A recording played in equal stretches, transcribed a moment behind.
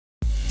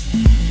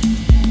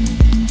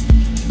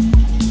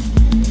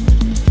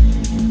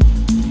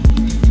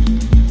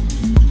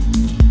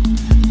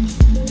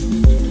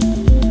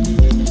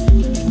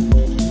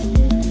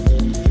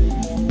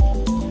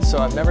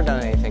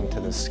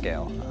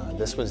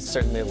was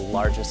certainly the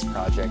largest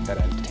project that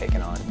I've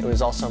taken on. It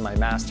was also my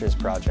master's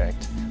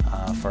project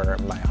for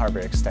my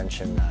Harvard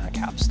Extension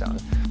capstone.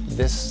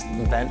 This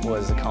event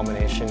was a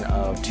culmination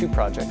of two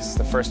projects,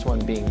 the first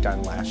one being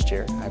done last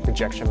year. I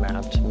projection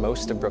mapped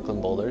most of Brooklyn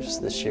Boulders.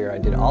 This year I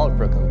did all of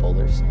Brooklyn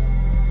Boulders.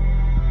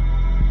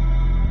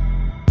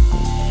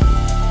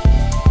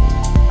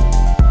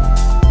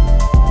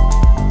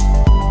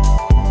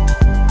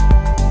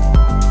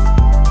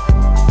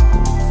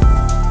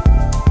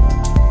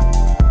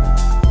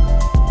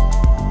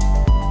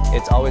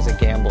 It's always a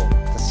gamble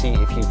to see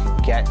if you can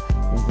get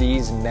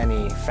these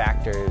many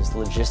factors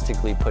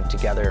logistically put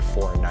together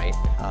for a night.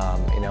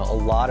 A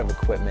lot of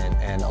equipment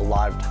and a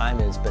lot of time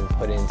has been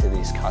put into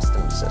these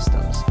custom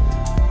systems.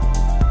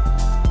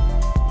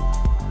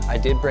 I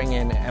did bring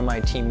in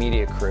MIT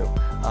media crew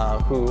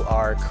who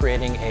are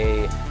creating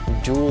a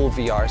dual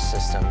VR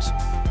systems,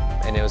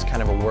 and it was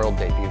kind of a world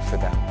debut for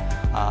them.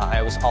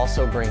 I was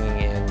also bringing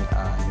in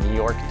a New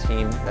York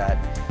team that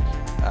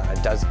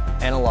does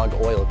analog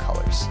oil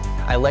colors.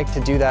 I like to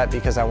do that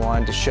because I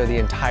wanted to show the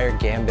entire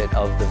gambit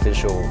of the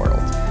visual world.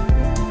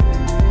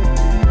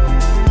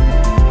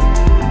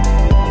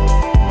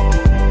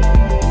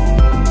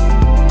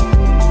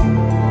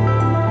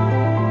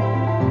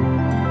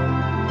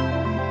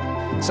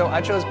 So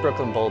I chose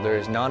Brooklyn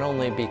Boulders not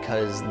only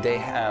because they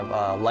have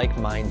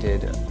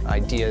like-minded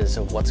ideas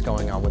of what's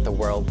going on with the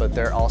world, but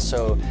they're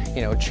also,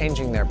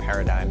 changing their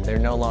paradigm. They're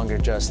no longer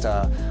just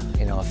a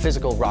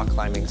physical rock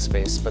climbing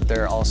space, but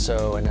they're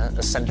also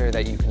a center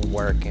that you can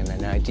work in,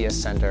 an idea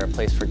center, a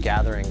place for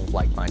gathering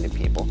like-minded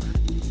people.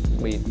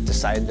 We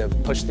decided to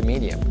push the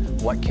medium.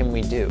 What can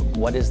we do?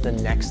 What is the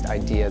next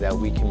idea that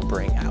we can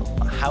bring out?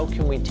 How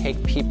can we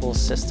take people's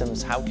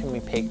systems? How can we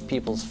take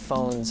people's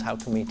phones? How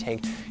can we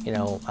take,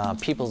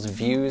 people's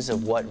views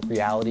of what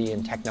reality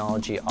and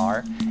technology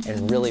are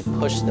and really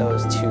push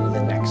those to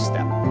the next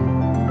step?